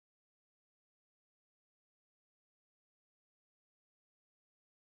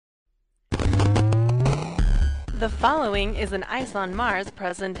The following is an Ice on Mars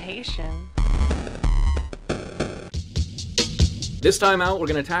presentation. This time out, we're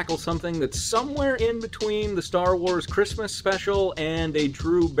going to tackle something that's somewhere in between the Star Wars Christmas special and a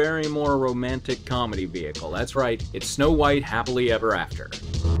Drew Barrymore romantic comedy vehicle. That's right, it's Snow White Happily Ever After.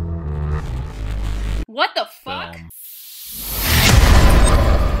 What the fuck?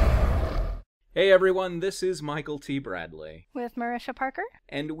 Hey everyone, this is Michael T. Bradley. With Marisha Parker.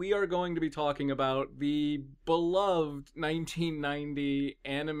 And we are going to be talking about the beloved 1990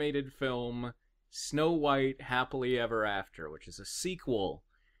 animated film Snow White Happily Ever After, which is a sequel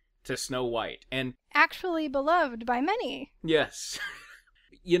to Snow White. And actually beloved by many. Yes.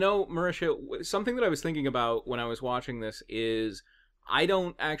 You know, Marisha, something that I was thinking about when I was watching this is I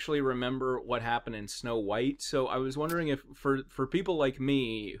don't actually remember what happened in Snow White, so I was wondering if for people like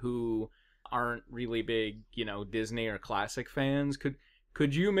me who aren't really big, Disney or classic fans,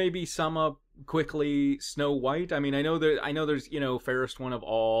 could you maybe sum up quickly Snow White? I mean, I know there's, fairest one of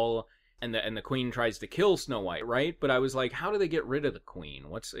all, and the queen tries to kill Snow White, right? But I was like, how do they get rid of the queen?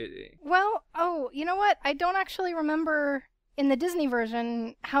 What's it? Well, you know what? I don't actually remember in the Disney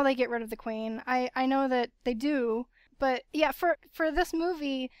version how they get rid of the queen. I know that they do, but yeah, for this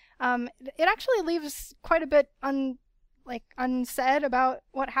movie, it actually leaves quite a bit unsaid about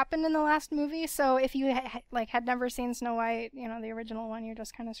what happened in the last movie. So if you had never seen Snow White, the original one, you're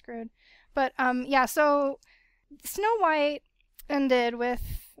just kind of screwed. But so Snow White ended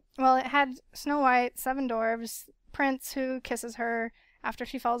with, it had Snow White, 7 dwarves, Prince who kisses her after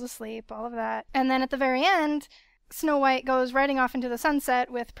she falls asleep, all of that. And then at the very end, Snow White goes riding off into the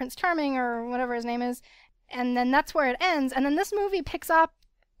sunset with Prince Charming or whatever his name is. And then that's where it ends. And then this movie picks up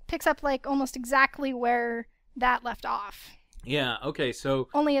like almost exactly where that left off. Yeah, okay, so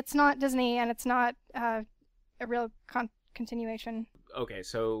only it's not Disney and it's not a real continuation. Okay,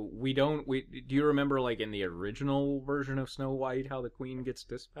 so do you remember, like, in the original version of Snow White how the queen gets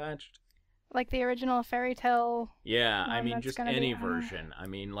dispatched? Like the original fairy tale? Yeah, I mean, just any version. I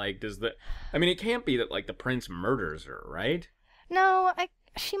mean, like, it can't be that, like, the prince murders her, right? No,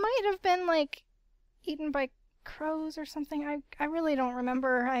 she might have been, like, eaten by crows or something. I really don't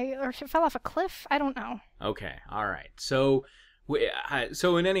remember. Or she fell off a cliff. I don't know. Okay, all right. So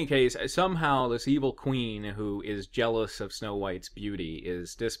in any case, somehow this evil queen who is jealous of Snow White's beauty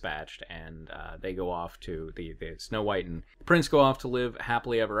is dispatched, and they go off to the Snow White and Prince go off to live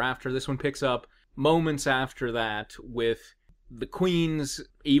happily ever after. This one picks up moments after that with the queen's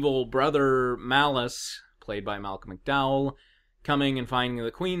evil brother Malice, played by Malcolm McDowell, coming and finding the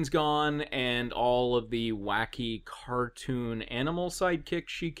queen's gone, and all of the wacky cartoon animal sidekicks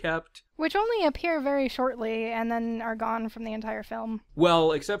she kept. Which only appear very shortly and then are gone from the entire film.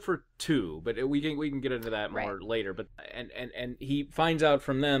 Well, except for 2, but we can get into that more later. But and he finds out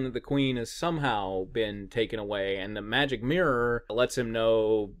from them that the queen has somehow been taken away, and the magic mirror lets him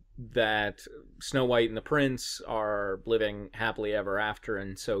know that Snow White and the prince are living happily ever after,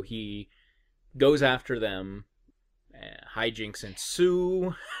 and so he goes after them. Hijinks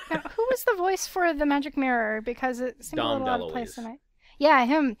ensue. Now, who was the voice for the magic mirror? Because it seemed a little out of place tonight. Yeah,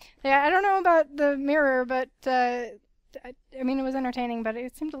 him. Yeah, I don't know about the mirror, but it was entertaining, but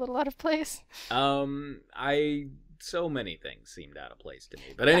it seemed a little out of place. So many things seemed out of place to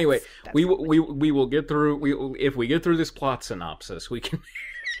me. But anyway, we will get through. If we get through this plot synopsis, we can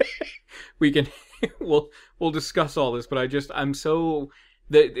we'll discuss all this. But I'm so.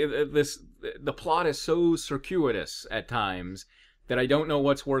 The plot is so circuitous at times that I don't know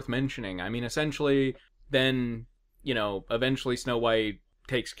what's worth mentioning. I mean, essentially, then, eventually Snow White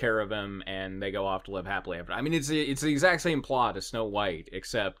takes care of him and they go off to live happily ever. I mean, it's the exact same plot as Snow White,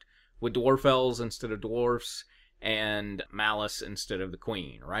 except with dwarf elves instead of dwarfs and Malice instead of the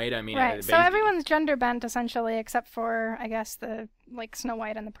queen, right? I mean, right. So everyone's gender bent essentially, except for, I guess, Snow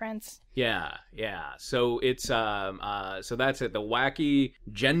White and the prince. Yeah. So it's so that's it. The wacky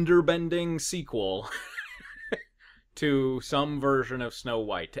gender bending sequel to some version of Snow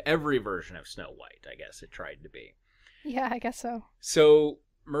White, to every version of Snow White, I guess it tried to be. Yeah, I guess so. So,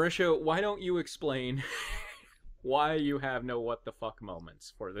 Marisha, why don't you explain why you have no what the fuck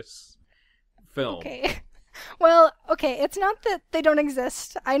moments for this film? Okay. Well, okay, it's not that they don't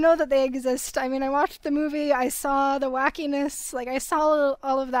exist. I know that they exist. I mean, I watched the movie, I saw the wackiness, I saw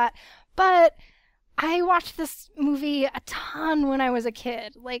all of that. But I watched this movie a ton when I was a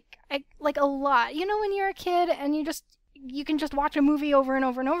kid. A lot. You know when you're a kid and you can just watch a movie over and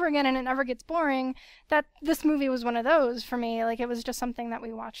over and over again and it never gets boring? That this movie was one of those for me. It was just something that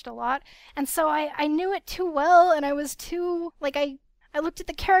we watched a lot. And so I knew it too well, and I was too, I looked at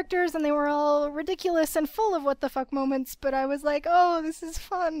the characters and they were all ridiculous and full of what the fuck moments, but I was like, oh, this is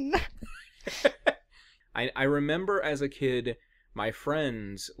fun. I remember as a kid, my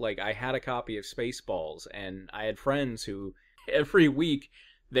friends, like, I had a copy of Spaceballs, and I had friends who, every week,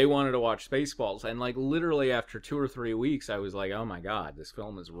 they wanted to watch Spaceballs, and, like, literally after 2 or 3 weeks, I was like, oh my god, this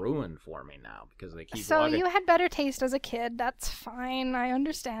film is ruined for me now, because they keep So walking. you had better taste as a kid. That's fine. I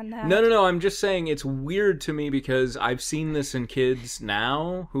understand that. No, I'm just saying it's weird to me because I've seen this in kids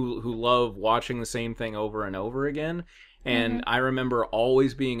now who love watching the same thing over and over again. And I remember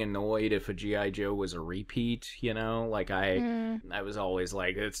always being annoyed if a G.I. Joe was a repeat, you know? Like, I was always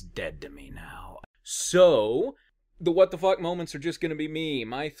like, it's dead to me now. So, the what the fuck moments are just gonna be me.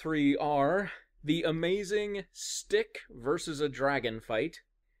 My 3 are the amazing stick versus a dragon fight.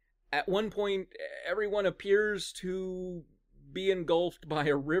 At one point, everyone appears to be engulfed by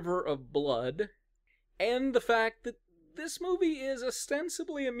a river of blood. And the fact that this movie is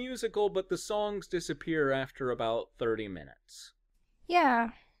ostensibly a musical, but the songs disappear after about 30 minutes.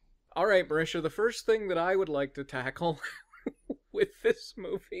 Yeah. All right, Marisha, the first thing that I would like to tackle with this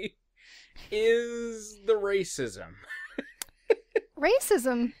movie is the racism.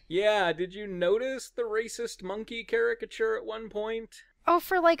 Racism? Yeah, did you notice the racist monkey caricature at one point? Oh,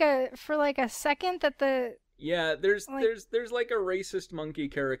 for like a second that the... Yeah, there's like a racist monkey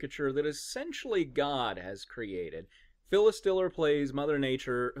caricature that essentially God has created. Phyllis Diller plays Mother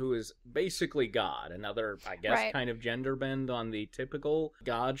Nature, who is basically God, another, I guess, kind of gender bend on the typical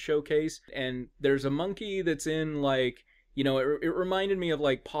God showcase. And there's a monkey that's in, like, you know, it reminded me of,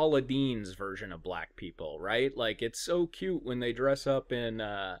 like, Paula Deen's version of black people, right? Like, it's so cute when they dress up in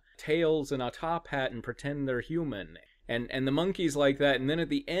tails and a top hat and pretend they're human. And the monkey's like that, and then at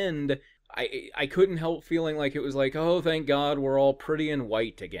the end, I couldn't help feeling like it was like, oh, thank God we're all pretty and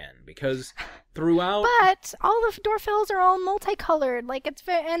white again, because throughout... But all the Dorfils are all multicolored, like, it's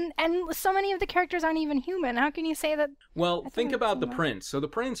and so many of the characters aren't even human. How can you say that? Well, think about the prince. So the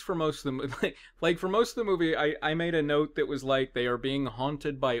prince, for most of the like for most of the movie, I made a note that was like, they are being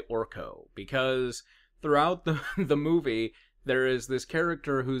haunted by Orko, because throughout the movie, there is this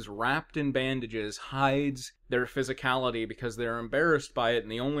character who's wrapped in bandages, hides their physicality because they're embarrassed by it,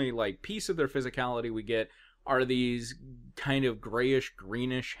 and the only, like, piece of their physicality we get are these kind of grayish,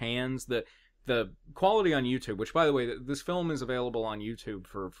 greenish hands. The quality on YouTube, which, by the way, this film is available on YouTube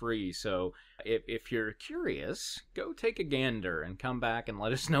for free, so if you're curious, go take a gander and come back and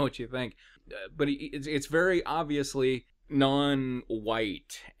let us know what you think. But it's very obviously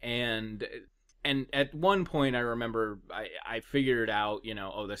non-white, and at one point, I remember I figured out, you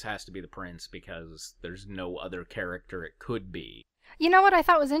know, oh, this has to be the prince because there's no other character it could be. You know what I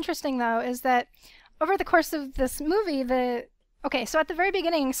thought was interesting, though, is that over the course of this movie, okay, so at the very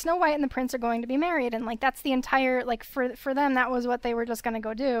beginning, Snow White and the prince are going to be married, and, like, that's the entire, like, for them, that was what they were just going to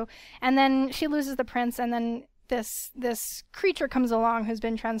go do. And then she loses the prince, and then this creature comes along who's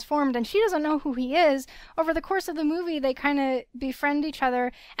been transformed, and she doesn't know who he is. Over the course of the movie, they kind of befriend each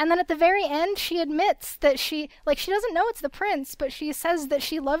other, and then at the very end, she admits that she doesn't know it's the prince, but she says that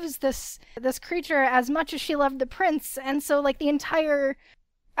she loves this creature as much as she loved the prince. And so, like, the entire,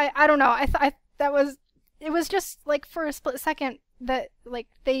 I don't know, it was just, like, for a split second that, like,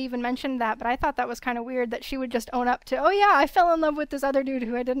 they even mentioned that, but I thought that was kind of weird that she would just own up to, oh yeah, I fell in love with this other dude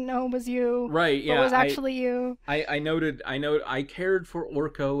who I didn't know was you. Right, yeah. But was actually you. I cared for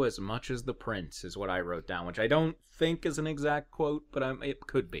Orko as much as the prince is what I wrote down, which I don't think is an exact quote, but it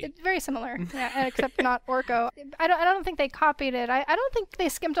could be. It's very similar, yeah, except not Orko. I don't think they copied it. I don't think they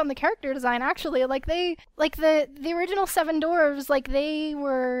skimped on the character design, actually. Like, the original Seven Dwarves, like, they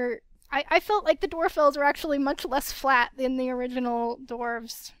were... I felt like the Dwarfels were actually much less flat than the original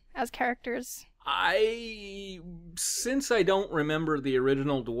dwarves as characters. Since I don't remember the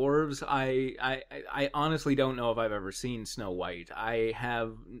original dwarves, I honestly don't know if I've ever seen Snow White. I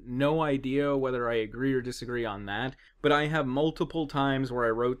have no idea whether I agree or disagree on that, but I have multiple times where I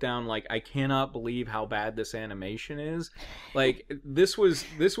wrote down, like, I cannot believe how bad this animation is. Like,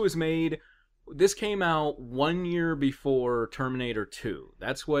 this came out 1 year before Terminator 2.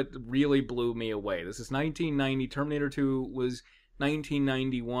 That's what really blew me away. This is 1990. Terminator 2 was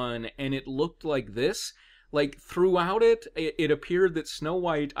 1991, and it looked like this. Like, throughout it appeared that Snow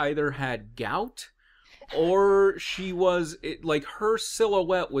White either had gout or like, her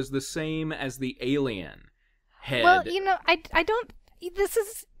silhouette was the same as the alien head. Well, you know, I don't...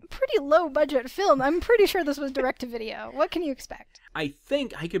 pretty low budget film. I'm pretty sure this was direct to video. What can you expect? I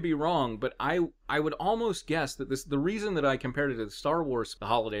think I could be wrong, but I would almost guess that the reason that I compared it to the Star Wars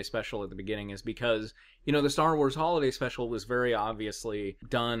holiday special at the beginning is because, you know, the Star Wars holiday special was very obviously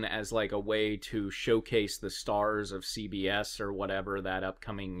done as like a way to showcase the stars of CBS or whatever that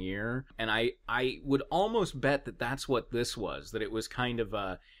upcoming year. And I would almost bet that that's what this was, that it was kind of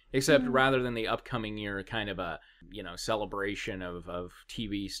a, except rather than the upcoming year, kind of a, you know, celebration of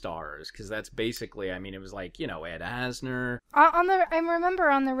TV stars. Because that's basically, I mean, it was like, you know, Ed Asner. I remember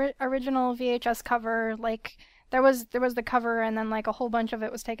on the original VHS cover, like, there was the cover, and then like a whole bunch of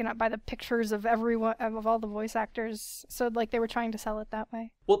it was taken up by the pictures of everyone, of all the voice actors. So like they were trying to sell it that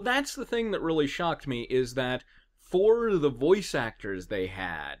way. Well, that's the thing that really shocked me, is that for the voice actors they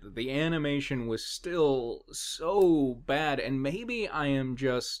had, the animation was still so bad, and maybe I am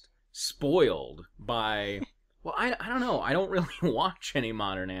just spoiled by, well, I don't know, I don't really watch any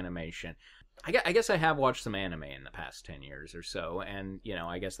modern animation. I guess I have watched some anime in the past 10 years or so, and, you know,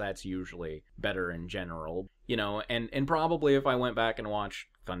 I guess that's usually better in general, you know, and probably if I went back and watched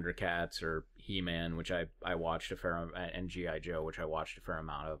Thundercats or He-Man, which I watched a fair amount, and G.I. Joe, which I watched a fair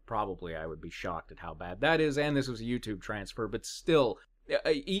amount of, probably I would be shocked at how bad that is, and this was a YouTube transfer, but still,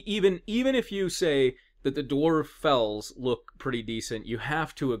 even if you say that the Dwarf Fells look pretty decent, you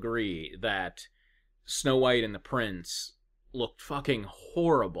have to agree that Snow White and the Prince looked fucking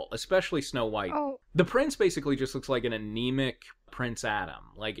horrible, especially Snow White. Oh. The Prince basically just looks like an anemic Prince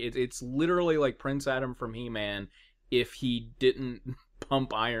Adam. Like, it's literally like Prince Adam from He-Man if he didn't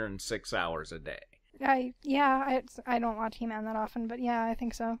pump iron 6 hours a day. I don't watch He-Man that often, but yeah, I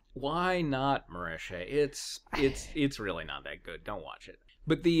think so. Why not, Marisha? It's really not that good. Don't watch it.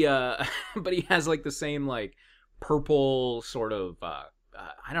 But but he has like the same like purple sort of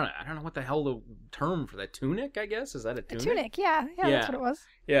I don't know what the hell the term for that, tunic, I guess? Is that a tunic? A tunic, yeah, that's what it was.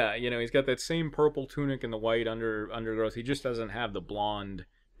 Yeah, you know, he's got that same purple tunic and the white undergrowth. He just doesn't have the blonde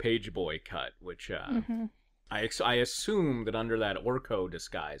page boy cut, which I assume that under that Orko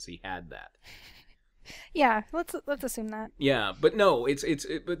disguise he had that. Yeah, let's assume that. Yeah, but no,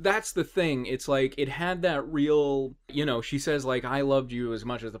 but that's the thing. It's like it had that real, you know, she says like I loved you as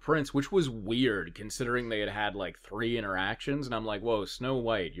much as the prince, which was weird considering they had like 3 interactions, and I'm like, whoa, Snow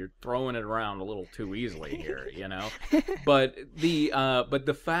White, you're throwing it around a little too easily here, you know. But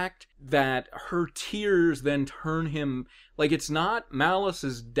the fact that her tears then turn him, like, it's not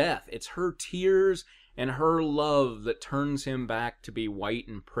Malice's death, it's her tears and her love that turns him back to be white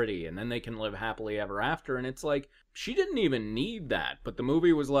and pretty, and then they can live happily ever after. And it's like, she didn't even need that, but the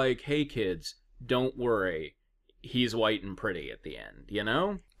movie was like, hey kids, don't worry, he's white and pretty at the end, you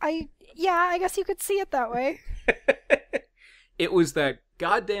know? I guess you could see it that way. It was that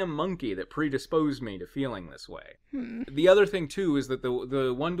goddamn monkey that predisposed me to feeling this way. The other thing too is that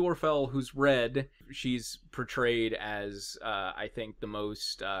the one Dwarfell who's red, she's portrayed as I think the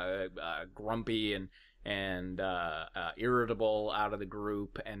most grumpy and irritable out of the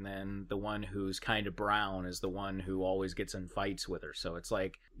group, and then the one who's kind of brown is the one who always gets in fights with her. So it's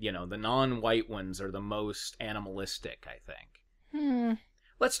like, you know, the non-white ones are the most animalistic, I think.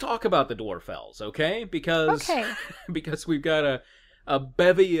 Let's talk about the Dwarfells, okay? Because we've got a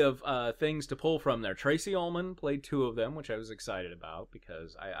bevy of things to pull from there. Tracy Ullman played 2 of them, which I was excited about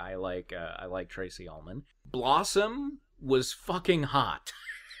because I like Tracy Ullman. Blossom was fucking hot.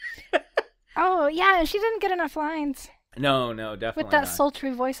 Oh yeah, and she didn't get enough lines. No, definitely with that not.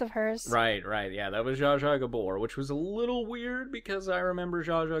 Sultry voice of hers. Right, yeah, that was Zsa Zsa Gabor, which was a little weird because I remember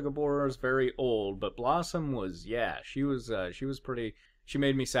Zsa Zsa Gabor was very old, but Blossom was, yeah, she was pretty. She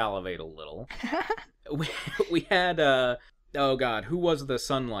made me salivate a little. we had oh god, who was the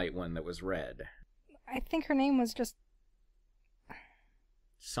Sunlight one that was red? I think her name was just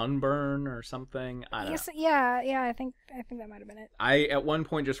Sunburn or something. I don't know. Yeah, I think that might have been it. I at one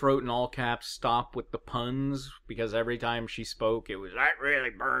point just wrote in all caps, "Stop with the puns," because every time she spoke, it was, "That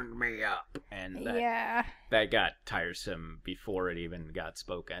really burned me up," and that got tiresome before it even got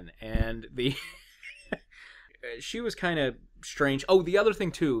spoken. And she was kind of strange. Oh, the other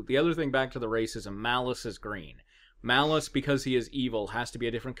thing back to the racism, Malice is green. Malice, because he is evil, has to be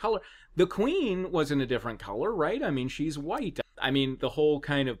a different color. The Queen wasn't a different color, right? I mean, she's white. I mean, the whole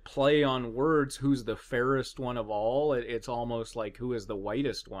kind of play on words, who's the fairest one of all, it's almost like who is the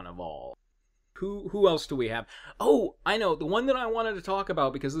whitest one of all. Who else do we have? Oh, I know, the one that I wanted to talk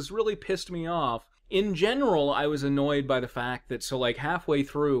about, because this really pissed me off, in general, I was annoyed by the fact that, so like halfway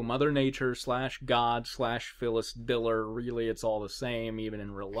through, Mother Nature / God / Phyllis Diller, really it's all the same, even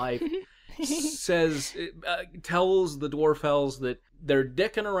in real life, tells the dwarf elves that they're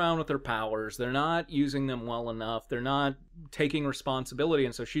dicking around with their powers, they're not using them well enough, they're not taking responsibility,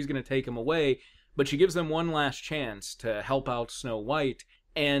 and so she's going to take them away, but she gives them one last chance to help out Snow White,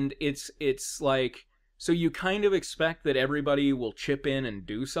 and it's like... So you kind of expect that everybody will chip in and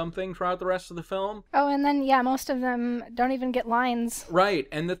do something throughout the rest of the film. Oh, and then, yeah, most of them don't even get lines. Right,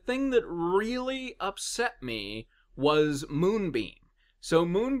 and the thing that really upset me was Moonbeam. So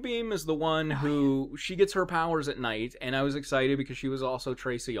Moonbeam is the one who, she gets her powers at night, and I was excited because she was also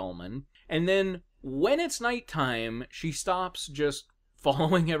Tracy Ullman. And then, when it's nighttime, she stops just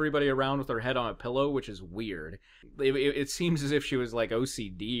following everybody around with her head on a pillow, which is weird. It seems as if she was like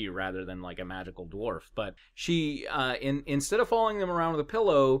OCD rather than like a magical dwarf. But she, instead of following them around with a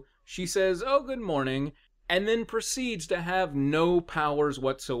pillow, she says, "Oh, good morning," and then proceeds to have no powers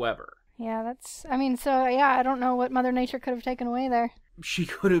whatsoever. Yeah, I don't know what Mother Nature could have taken away there. She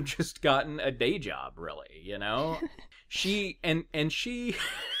could have just gotten a day job, really, you know? she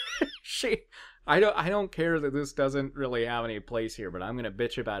I don't care that this doesn't really have any place here, but I'm going to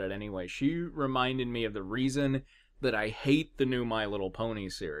bitch about it anyway. She reminded me of the reason that I hate the new My Little Pony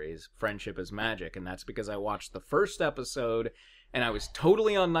series, Friendship is Magic, and that's because I watched the first episode and I was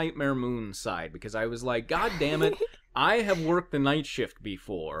totally on Nightmare Moon's side because I was like, God damn it, I have worked the night shift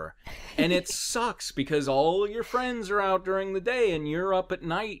before, and it sucks because all your friends are out during the day and you're up at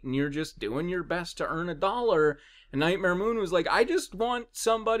night and you're just doing your best to earn $1. And Nightmare Moon was like, I just want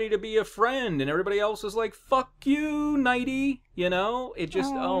somebody to be a friend. And everybody else was like, fuck you, Nighty. You know? It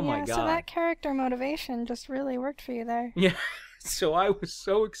just, oh my God. So that character motivation just really worked for you there. Yeah. So I was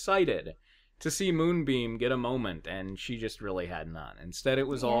so excited to see Moonbeam get a moment, and she just really had none. Instead, it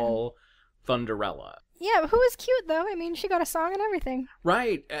was all Thunderella. Yeah, who was cute, though. I mean, she got a song and everything.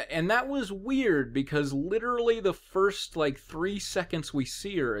 Right. And that was weird because literally the first, 3 seconds we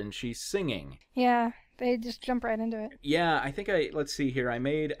see her and she's singing. Yeah. They just jump right into it. Yeah, I think let's see here. I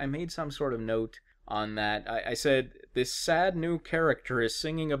made some sort of note on that. I said, this sad new character is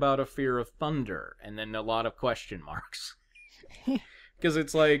singing about a fear of thunder, and then a lot of question marks. Because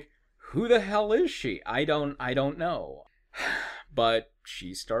it's like, who the hell is she? I don't know. But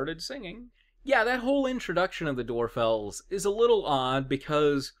she started singing. Yeah, that whole introduction of the Dwarf Elves is a little odd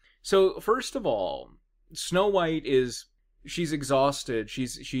because, so first of all, Snow White she's exhausted.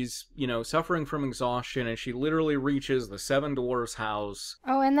 She's suffering from exhaustion, and she literally reaches the Seven Dwarfs' house.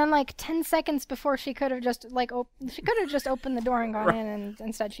 Oh, and then 10 seconds before she could have just opened the door and gone in, and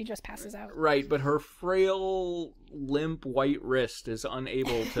instead she just passes out. Right, but her frail, limp white wrist is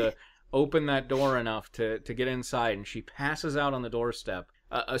unable to open that door enough to get inside, and she passes out on the doorstep.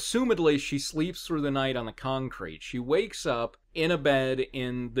 Assumedly, she sleeps through the night on the concrete. She wakes up in a bed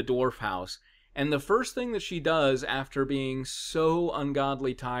in the dwarf house. And the first thing that she does after being so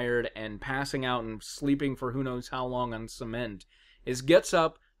ungodly tired and passing out and sleeping for who knows how long on cement is gets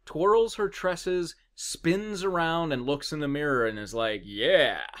up, twirls her tresses, spins around, and looks in the mirror and is like,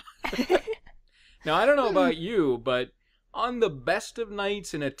 yeah. Now, I don't know about you, but on the best of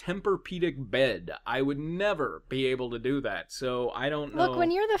nights in a Tempur-Pedic bed, I would never be able to do that, so I don't know. Look,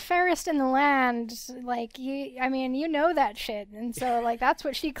 when you're the fairest in the land, you know that shit, and so, that's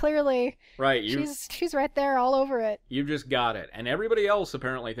what she clearly... Right. She's right there all over it. You've just got it. And everybody else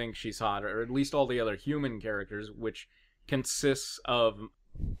apparently thinks she's hot, or at least all the other human characters, which consists of...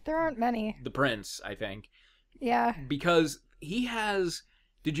 There aren't many. The prince, I think. Yeah. Because he has...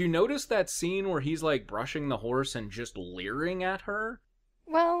 Did you notice that scene where he's brushing the horse and just leering at her?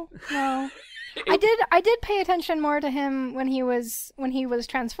 Well, no. I did pay attention more to him when he was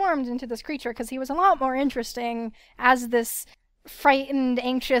transformed into this creature, because he was a lot more interesting as this frightened,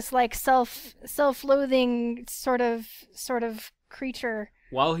 anxious, self-loathing sort of creature.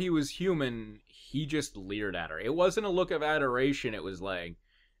 While he was human, he just leered at her. It wasn't a look of adoration, it was like,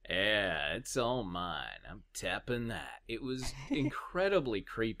 yeah, it's all mine. I'm tapping that. It was incredibly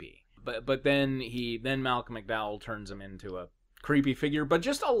creepy. But then Malcolm McDowell turns him into a creepy figure, but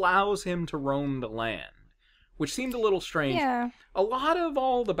just allows him to roam the land, which seemed a little strange. Yeah. A lot of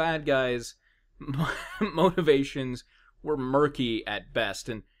all the bad guys' motivations were murky at best.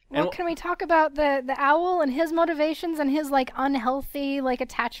 Well, can we talk about the owl and his motivations and his unhealthy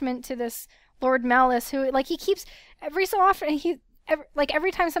attachment to this Lord Malice, who he keeps every so often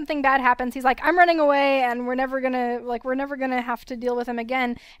every time something bad happens, he's like, I'm running away, and we're never gonna have to deal with him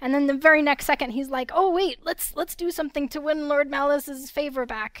again. And then the very next second, he's like, oh wait, let's do something to win Lord Malice's favor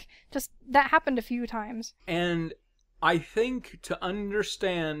back. Just that happened a few times. And I think to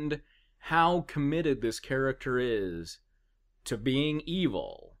understand how committed this character is to being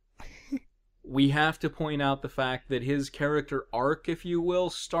evil, we have to point out the fact that his character arc, if you will,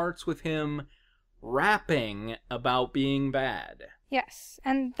 starts with him rapping about being bad. Yes,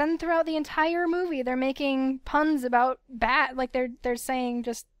 and then throughout the entire movie, they're making puns about bad. Like they're saying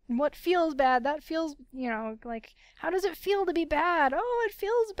just what feels bad. That feels, like how does it feel to be bad? Oh, it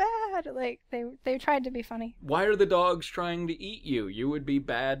feels bad. Like they tried to be funny. Why are the dogs trying to eat you? You would be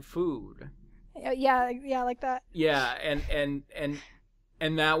bad food. Yeah, like that. Yeah, and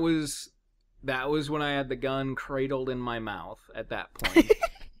that was when I had the gun cradled in my mouth at that point.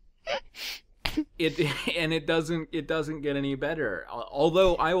 It doesn't get any better.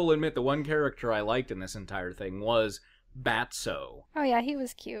 Although I will admit the one character I liked in this entire thing was Batso. Oh yeah, he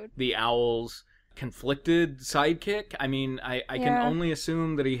was cute. The owl's conflicted sidekick. I mean, I can only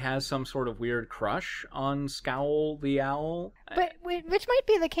assume that he has some sort of weird crush on Scowl the owl. But which might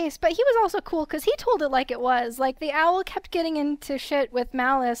be the case, but he was also cool because he told it like it was. Like, the owl kept getting into shit with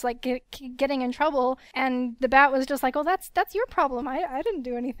Malice, like getting in trouble, and the bat was just like, oh, that's your problem. I didn't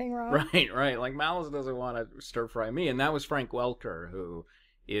do anything wrong. Right. Like, Malice doesn't want to stir-fry me, and that was Frank Welker, who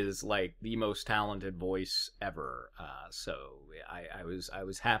is like the most talented voice ever. So I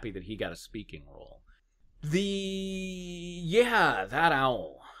was happy that he got a speaking role. That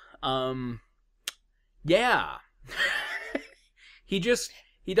owl. He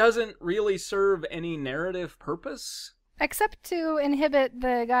doesn't really serve any narrative purpose. Except to inhibit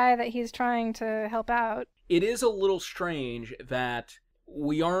the guy that he's trying to help out. It is a little strange that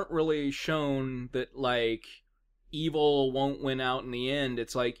we aren't really shown that, like, evil won't win out in the end.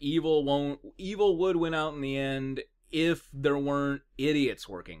 It's like evil would win out in the end if there weren't idiots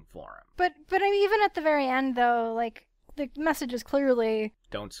working for him. But I mean, even at the very end, though, like, the message is clearly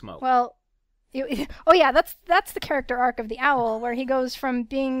don't smoke. Well, oh yeah, that's the character arc of the owl, where he goes from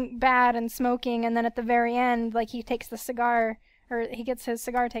being bad and smoking, and then at the very end, like, he takes the cigar, or he gets his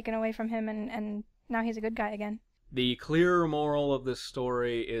cigar taken away from him, and now he's a good guy again. The clear moral of this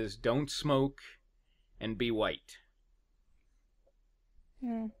story is don't smoke and be white.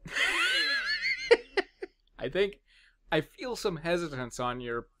 I feel some hesitance on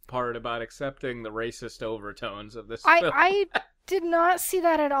your part about accepting the racist overtones of this film. I did not see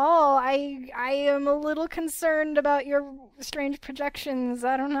that at all. I am a little concerned about your strange projections.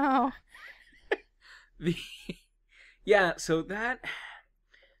 I don't know. So that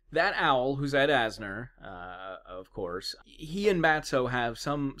owl, who's Ed Asner, of course, he and Batso have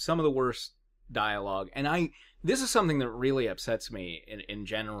some of the worst dialogue, and this is something that really upsets me in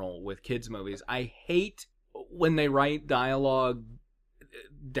general with kids movies. I hate when they write dialogue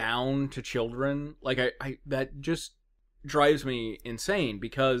down to children. Like, I that just drives me insane,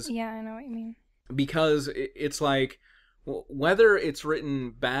 because yeah, I know what you mean. Because it's like, whether it's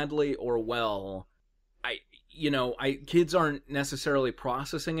written badly or well, kids aren't necessarily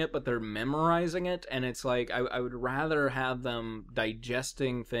processing it, but they're memorizing it, and it's like I would rather have them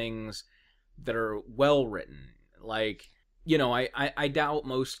digesting things that are well written. Like, I doubt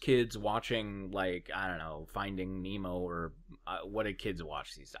most kids watching, like, I don't know, Finding Nemo, or what did kids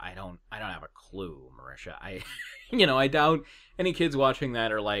watch these? I don't have a clue, Marisha. I doubt any kids watching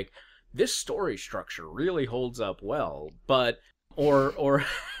that are like, this story structure really holds up well, but or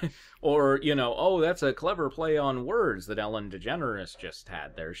oh, that's a clever play on words that Ellen DeGeneres just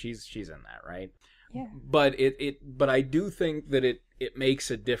had there. She's in that, right? Yeah. But but I do think that it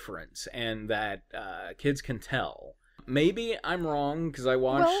makes a difference, and that kids can tell. Maybe I'm wrong, because I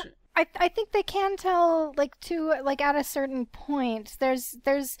watch. Well, I think they can tell, like at a certain point. There's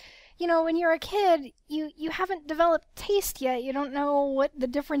when you're a kid, you haven't developed taste yet. You don't know what the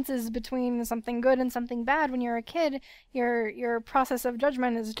difference is between something good and something bad. When you're a kid, your process of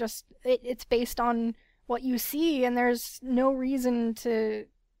judgment is just it's based on what you see, and there's no reason to,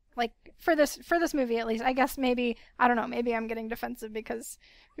 like, for this movie at least. I guess maybe, I don't know, maybe I'm getting defensive because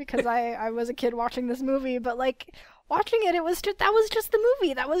I was a kid watching this movie, but, like, watching it, that was just the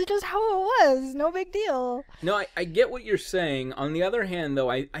movie. That was just how it was. No big deal. No, I get what you're saying. On the other hand, though,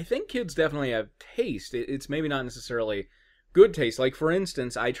 I think kids definitely have taste. It's maybe not necessarily good taste. Like, for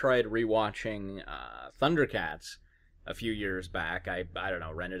instance, I tried rewatching Thundercats a few years back. I don't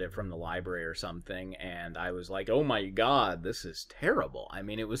know, rented it from the library or something, and I was like, oh my god, this is terrible. I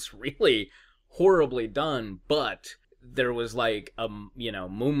mean, it was really horribly done, but there was, like,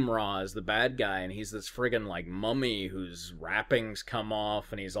 Mumra is the bad guy, and he's this friggin', like, mummy whose wrappings come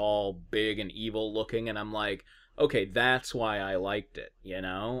off, and he's all big and evil looking, and I'm like, okay, that's why I liked it,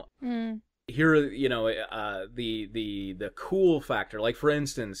 Mm. here, the cool factor. Like, for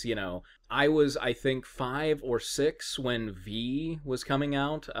instance, I was, I think, 5 or 6 when V was coming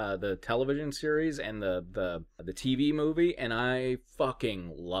out, the television series and the TV movie, and I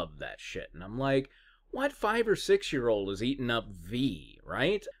fucking loved that shit. And I'm like, what 5 or 6 year old is eating up V,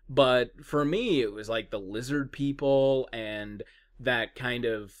 right? But for me, it was like the lizard people and that kind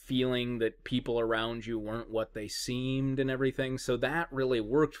of feeling that people around you weren't what they seemed and everything. So that really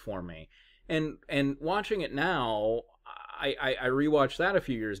worked for me. And watching it now, I rewatched that a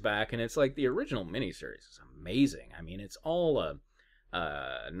few years back, and it's like the original miniseries is amazing. I mean, it's all a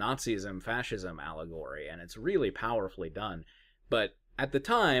Nazism, fascism allegory, and it's really powerfully done. But at the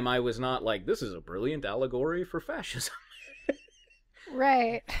time, I was not like, this is a brilliant allegory for fascism.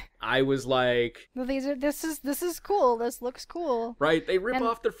 Right. I was like, Well, this is cool. This looks cool. right, they rip And-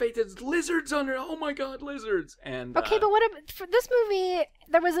 off their faces, lizards under, oh my god, lizards. And Okay, but for this movie,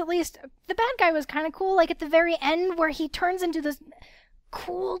 there was at least the bad guy was kind of cool. Like at the very end, where he turns into this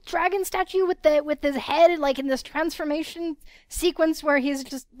cool dragon statue with his head, like in this transformation sequence where he's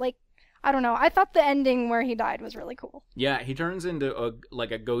just like, I don't know. I thought the ending where he died was really cool. yeah, he turns into a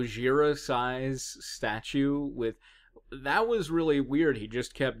Gojira size statue with. That was really weird. He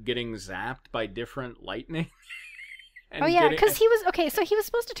just kept getting zapped by different lightning. Oh yeah, because he was okay. So he was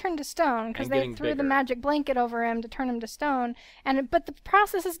supposed to turn to stone because And they getting threw the bigger. magic blanket over him to turn him to stone. But the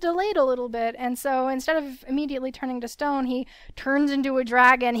process is delayed a little bit, and so instead of immediately turning to stone, he turns into a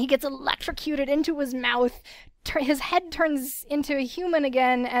dragon. He gets electrocuted into his mouth. His head turns into a human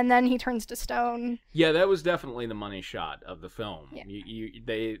again, and then he turns to stone. Yeah, that was definitely the money shot of the film. Yeah.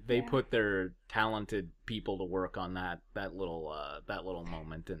 They Yeah. put their talented people to work on that little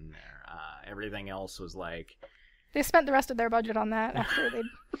moment in there. Everything else was like, They spent the rest of their budget on that after they.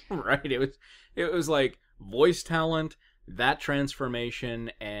 right. It was like voice talent, that transformation,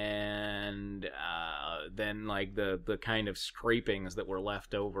 and then like the kind of scrapings that were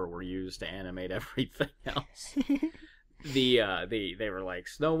left over were used to animate everything else. They were like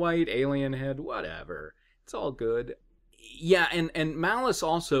Snow White, alien head, whatever. It's all good. Yeah, and Malice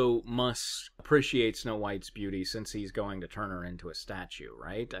also must appreciate Snow White's beauty since he's going to turn her into a statue,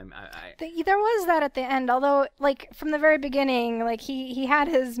 right? There was that at the end, although, like, from the very beginning, like, he had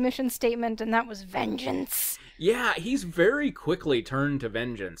his mission statement, and that was vengeance. Yeah, he's very quickly turned to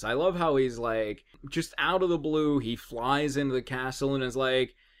vengeance. I love how he's like, just out of the blue, he flies into the castle and is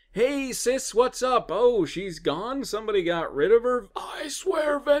like, hey, sis, what's up? Oh, she's gone? Somebody got rid of her? I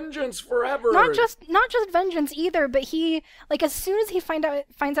swear vengeance forever! Not just vengeance either, but he, like, as soon as he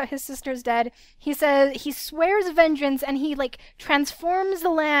finds out his sister's dead, he swears vengeance, and he, like, transforms the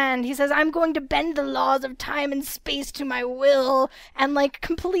land. He says, I'm going to bend the laws of time and space to my will, and, like,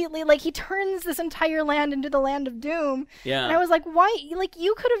 completely, like, he turns this entire land into the land of doom. Yeah. And I was like, why? Like,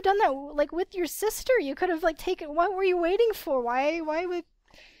 you could have done that, like, with your sister. You could have, like, taken, what were you waiting for? Why would...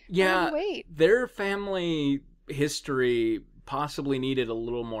 Yeah, wait. their family history possibly needed a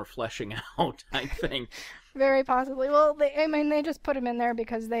little more fleshing out, I think. Very possibly. Well, they just put him in there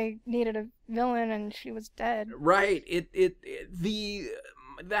because they needed a villain, and she was dead. Right.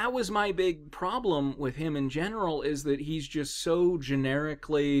 That was my big problem with him in general, is that he's just so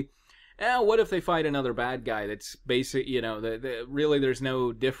generically, what if they fight another bad guy that's basic, really there's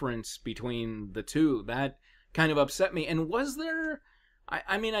no difference between the two. That kind of upset me. And was there...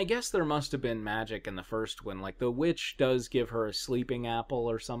 I mean, I guess there must have been magic in the first one. Like, the witch does give her a sleeping apple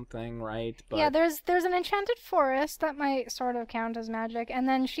or something, right? But... Yeah, there's an enchanted forest that might sort of count as magic, and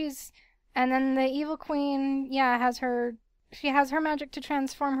then the evil queen, has her magic to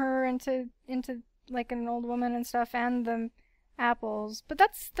transform her into like an old woman and stuff, and the apples. But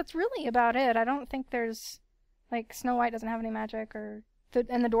that's really about it. I don't think there's, like, Snow White doesn't have any magic, and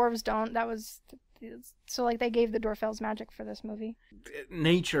the dwarves don't. So, like, they gave the Dwarfels magic for this movie.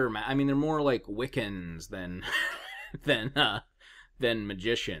 Nature, I mean, they're more like Wiccans than than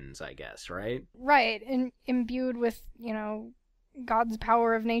magicians, I guess, right? Right, and imbued with, God's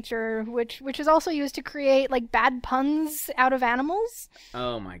power of nature, which is also used to create, like, bad puns out of animals.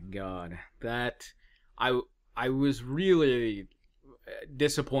 Oh my god. I was really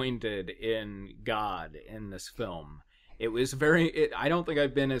disappointed in God in this film. It was I don't think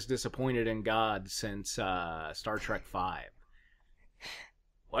I've been as disappointed in God since Star Trek V.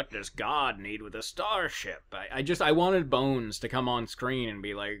 What does God need with a starship? I wanted Bones to come on screen and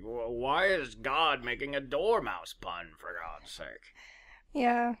be like, why is God making a dormouse pun, for God's sake?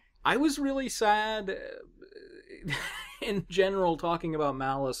 Yeah. I was really sad, in general, talking about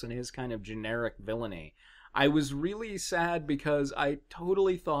Malice and his kind of generic villainy. I was really sad because I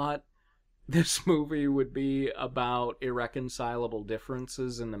totally thought this movie would be about irreconcilable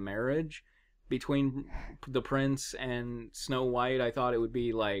differences in the marriage, between the prince and Snow White. I thought it would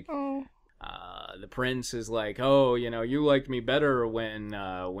be like the prince is like, oh, you liked me better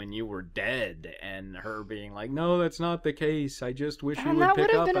when you were dead, and her being like, no, that's not the case. I just wish you would pick up after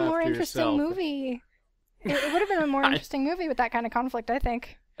yourself. That would have been a more interesting movie. It would have been a more interesting movie with that kind of conflict, I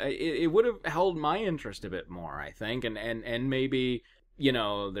think. It would have held my interest a bit more, I think, and maybe,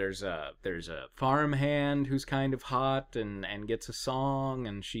 there's a farmhand who's kind of hot and gets a song,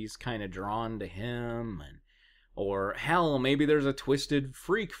 and she's kind of drawn to him, or hell, maybe there's a twisted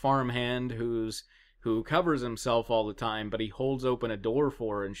freak farmhand who covers himself all the time, but he holds open a door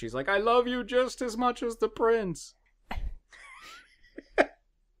for her, and she's like, I love you just as much as the prince.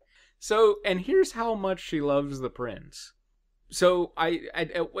 So, and here's how much she loves the prince. So, I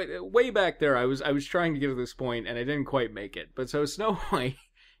way back there, I was trying to get to this point, and I didn't quite make it. But so Snow White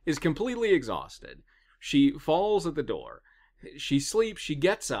is completely exhausted. She falls at the door. She sleeps. She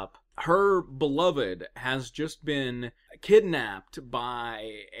gets up. Her beloved has just been kidnapped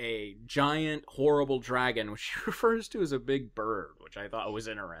by a giant, horrible dragon, which she refers to as a big bird, which I thought was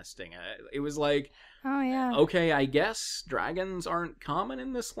interesting. It was like, oh yeah, okay, I guess dragons aren't common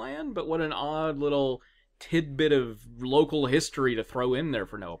in this land, but what an odd little tidbit of local history to throw in there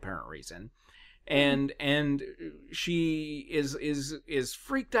for no apparent reason. And she is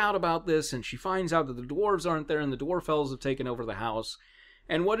freaked out about this, and she finds out that the dwarves aren't there and the dwarf elves have taken over the house.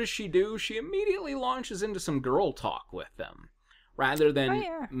 And what does she do? She immediately launches into some girl talk with them. Rather than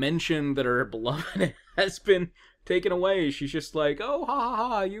mention that her beloved has been taken away, she's just like, oh, ha ha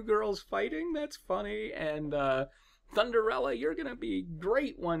ha, you girls fighting? That's funny. And Thunderella, you're going to be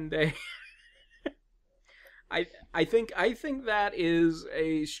great one day. I think that is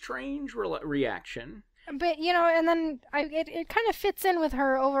a strange reaction. But, and then it kind of fits in with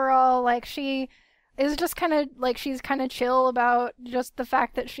her overall, like, she is just kind of, like, she's kind of chill about just the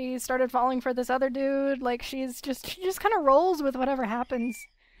fact that she started falling for this other dude. Like, she just kind of rolls with whatever happens.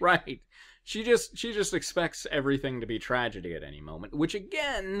 Right. She just expects everything to be tragedy at any moment, which,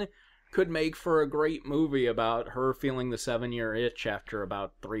 again, could make for a great movie about her feeling the 7-year itch after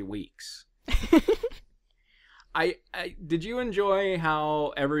about 3 weeks. I did you enjoy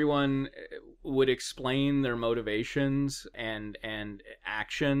how everyone would explain their motivations and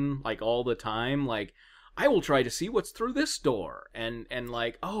action like all the time? Like, I will try to see what's through this door, and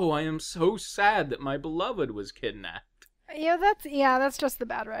like, oh, I am so sad that my beloved was kidnapped. Yeah, that's just the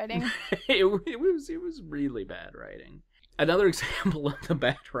bad writing. it was really bad writing. Another example of the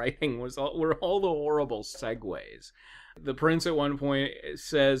bad writing were all the horrible segues. The prince at one point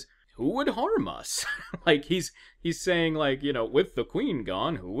says, who would harm us? Like, he's saying, like, with the queen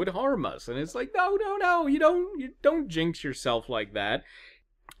gone, who would harm us? And it's like, no, you don't jinx yourself like that.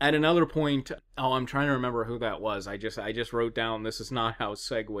 At another point, I'm trying to remember who that was. I just wrote down, this is not how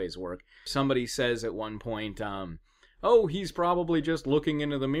segues work. Somebody says at one point, oh, he's probably just looking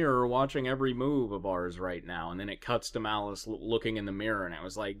into the mirror, watching every move of ours right now. And then it cuts to Malice looking in the mirror, and I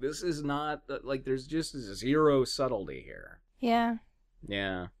was like, this is not, like, there's just zero subtlety here. Yeah.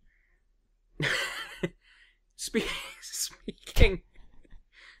 Yeah.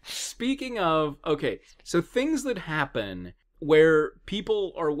 Speaking of, okay, so things that happen where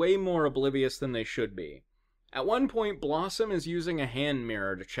people are way more oblivious than they should be. At one point, Blossom is using a hand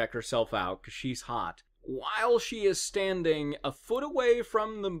mirror to check herself out because she's hot, while she is standing a foot away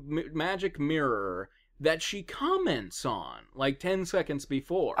from the magic mirror that she comments on, like 10 seconds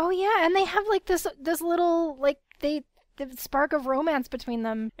before. Oh yeah, and they have like this little, like, the spark of romance between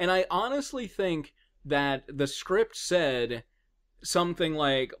them. And I honestly think that the script said something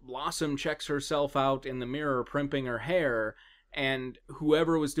like, Blossom checks herself out in the mirror primping her hair, and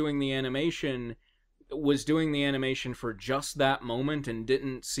whoever was doing the animation for just that moment and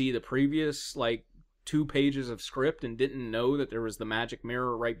didn't see the previous, like, 2 pages of script and didn't know that there was the magic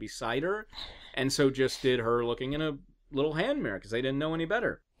mirror right beside her, and so just did her looking in a little hand mirror because they didn't know any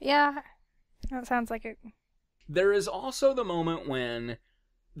better. Yeah, that sounds like it. There is also the moment when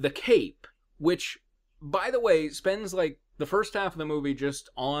the cape, which, by the way, spends like the first half of the movie just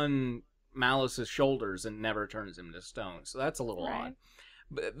on Malice's shoulders and never turns him to stone. So that's a little odd.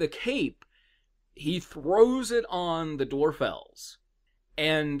 But the cape, he throws it on the dwarf elves.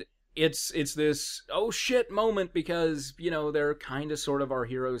 And it's this oh shit moment because, they're kind of sort of our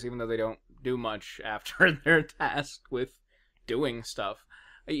heroes even though they don't do much after they're tasked with doing stuff.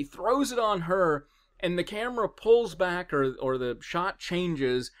 He throws it on her, and the camera pulls back or the shot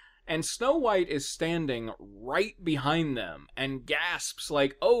changes, and Snow White is standing right behind them and gasps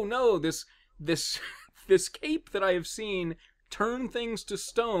like, oh no, this cape that I have seen turn things to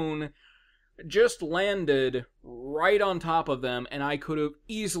stone just landed right on top of them, and I could have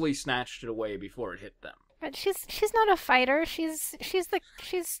easily snatched it away before it hit them. But she's not a fighter. She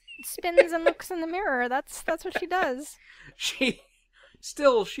spins and looks in the mirror. That's what she does. She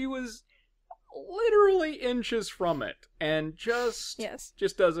was literally inches from it, and just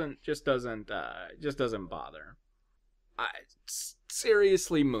doesn't bother.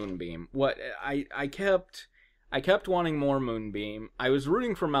 Seriously, Moonbeam. What I kept wanting more Moonbeam. I was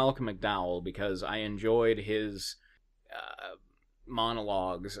rooting for Malcolm McDowell because I enjoyed his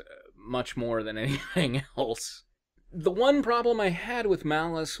monologues much more than anything else. The one problem I had with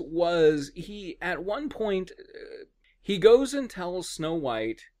Malice was he, at one point, he goes and tells Snow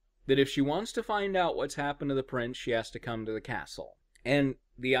White that if she wants to find out what's happened to the prince, she has to come to the castle. And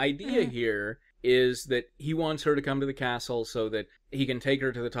the idea here is that he wants her to come to the castle so that he can take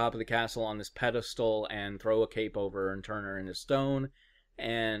her to the top of the castle on this pedestal and throw a cape over her and turn her into stone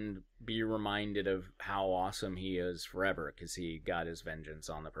and be reminded of how awesome he is forever because he got his vengeance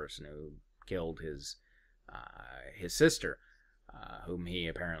on the person who killed his sister, whom he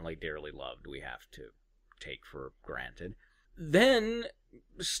apparently dearly loved. We have to take for granted. Then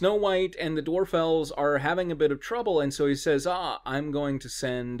Snow White and the Dwarf Elves are having a bit of trouble, and so he says, I'm going to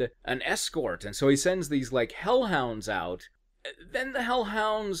send an escort. And so he sends these, hellhounds out. Then the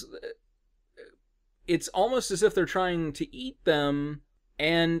hellhounds, it's almost as if they're trying to eat them,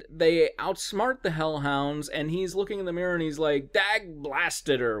 and they outsmart the hellhounds, and he's looking in the mirror and he's like, dag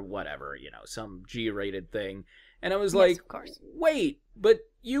blasted, or whatever, some G-rated thing. And I was like, of course. Wait, but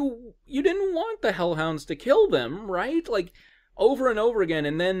you didn't want the hellhounds to kill them, right? Over and over again,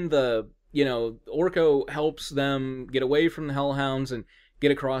 and then Orko helps them get away from the hellhounds and get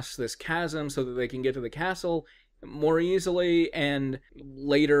across this chasm so that they can get to the castle more easily, and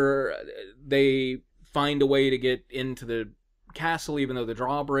later they find a way to get into the castle even though the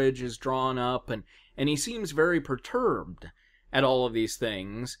drawbridge is drawn up, and he seems very perturbed at all of these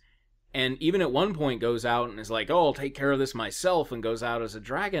things, and even at one point goes out and is like, I'll take care of this myself, and goes out as a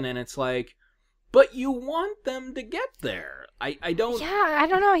dragon, and it's like, but you want them to get there. I don't... Yeah, I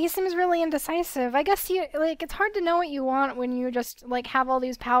don't know. He seems really indecisive. I guess it's hard to know what you want when you just, have all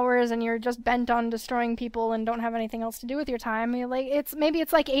these powers and you're just bent on destroying people and don't have anything else to do with your time. Maybe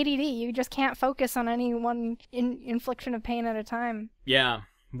it's like ADD. You just can't focus on any one infliction of pain at a time. Yeah,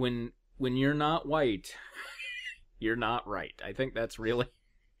 when you're not white, you're not right. I think that's really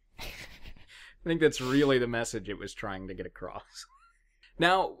the message it was trying to get across.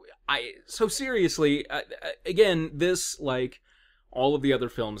 Now, so seriously, again, this, all of the other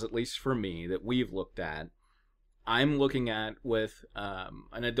films, at least for me, that we've looked at, I'm looking at with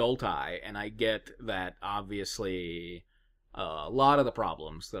an adult eye, and I get that, obviously, a lot of the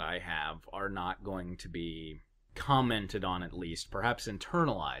problems that I have are not going to be commented on, at least, perhaps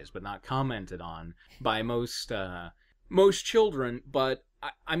internalized, but not commented on by most children. But,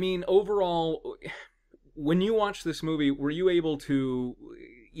 I mean, overall, when you watched this movie, were you able to,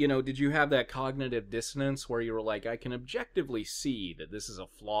 did you have that cognitive dissonance where you were like, I can objectively see that this is a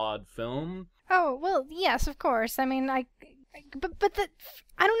flawed film? Oh, well, yes, of course. I mean, I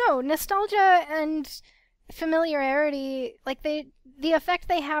don't know, nostalgia and familiarity, the effect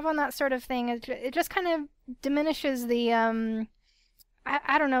they have on that sort of thing, it just kind of diminishes the,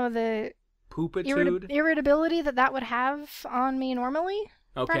 I don't know, the poopitude? Irritability that would have on me normally,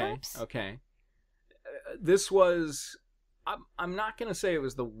 perhaps? Okay. This was... I'm not going to say it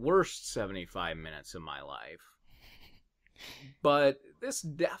was the worst 75 minutes of my life, but this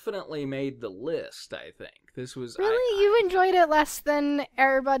definitely made the list, I think. This was... Really? You enjoyed it less than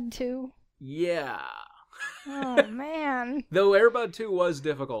Air Bud 2? Yeah. Oh, man. Though Air Bud 2 was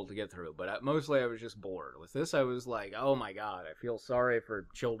difficult to get through, but mostly I was just bored. With this, I was like, oh my god, I feel sorry for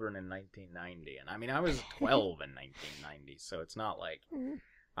children in 1990. And I mean, I was 12 in 1990, so it's not like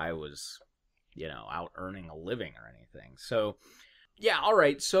I was... out earning a living or anything. So, yeah, all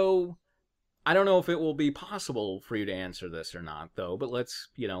right. So, I don't know if it will be possible for you to answer this or not, though. But let's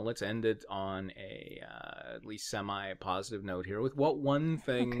end it on a at least semi-positive note here. With what one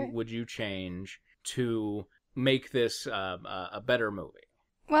thing would you change to make this a better movie?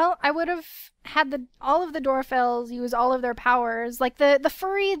 Well, I would have had all of the Dwarf use all of their powers. The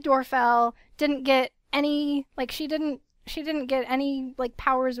furry Dwarf didn't get any, she didn't get any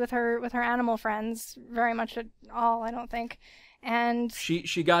powers with her animal friends very much at all, I don't think. And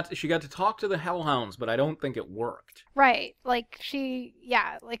she got to talk to the hellhounds, but I don't think it worked. Right.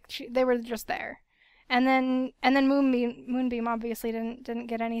 They were just there. And then Moonbeam obviously didn't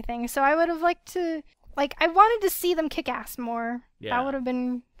get anything. So I would have liked to I wanted to see them kick ass more. Yeah. That would have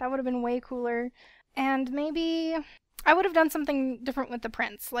been way cooler. And maybe I would have done something different with the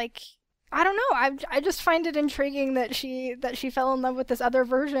prince. I don't know. I just find it intriguing that she fell in love with this other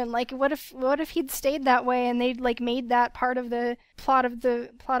version. Like, what if he'd stayed that way and they'd like made that part of the plot of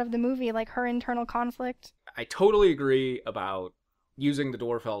the movie, like her internal conflict. I totally agree about using the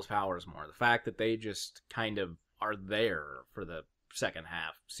Dwarfell's powers more. The fact that they just kind of are there for the second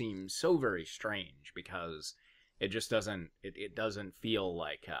half seems so very strange, because it just doesn't feel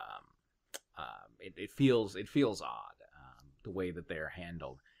like it feels odd, the way that they're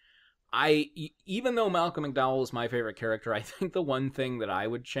handled. Even though Malcolm McDowell is my favorite character, I think the one thing that I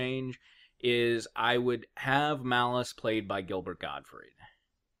would change is I would have Malice played by Gilbert Gottfried.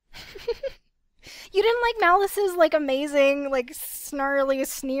 You didn't like Malice's like amazing, like snarly,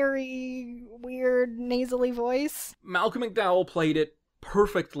 sneery, weird, nasally voice? Malcolm McDowell played it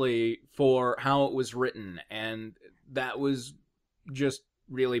perfectly for how it was written, and that was just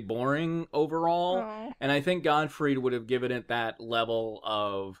really boring overall. Oh. And I think Gottfried would have given it that level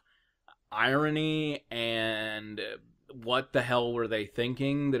of irony and what the hell were they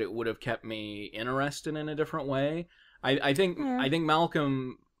thinking, that it would have kept me interested in a different way. I think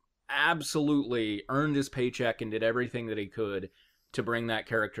Malcolm absolutely earned his paycheck and did everything that he could to bring that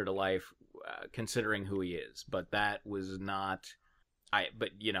character to life, considering who he is. But that was not. In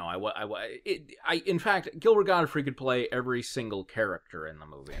fact, Gilbert Gottfried could play every single character in the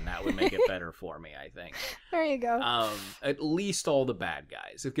movie, and that would make it better for me, I think. There you go. At least all the bad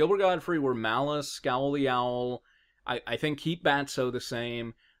guys. If Gilbert Gottfried were Malice, Scowl the Owl, I think keep Batso the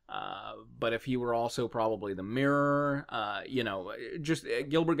same. But if he were also probably the Mirror, just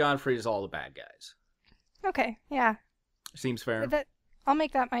Gilbert Gottfried is all the bad guys. Okay, yeah. Seems fair. I'll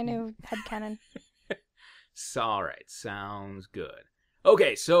make that my new headcanon. All right, sounds good.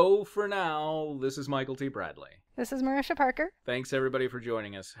 Okay, so for now, this is Michael T. Bradley. This is Marisha Parker. Thanks, everybody, for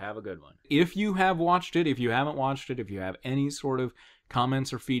joining us. Have a good one. If you have watched it, if you haven't watched it, if you have any sort of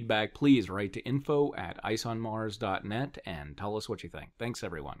comments or feedback, please write to info@iceonmars.net and tell us what you think. Thanks,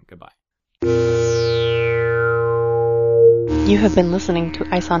 everyone. Goodbye. You have been listening to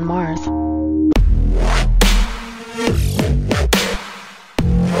Ice on Mars.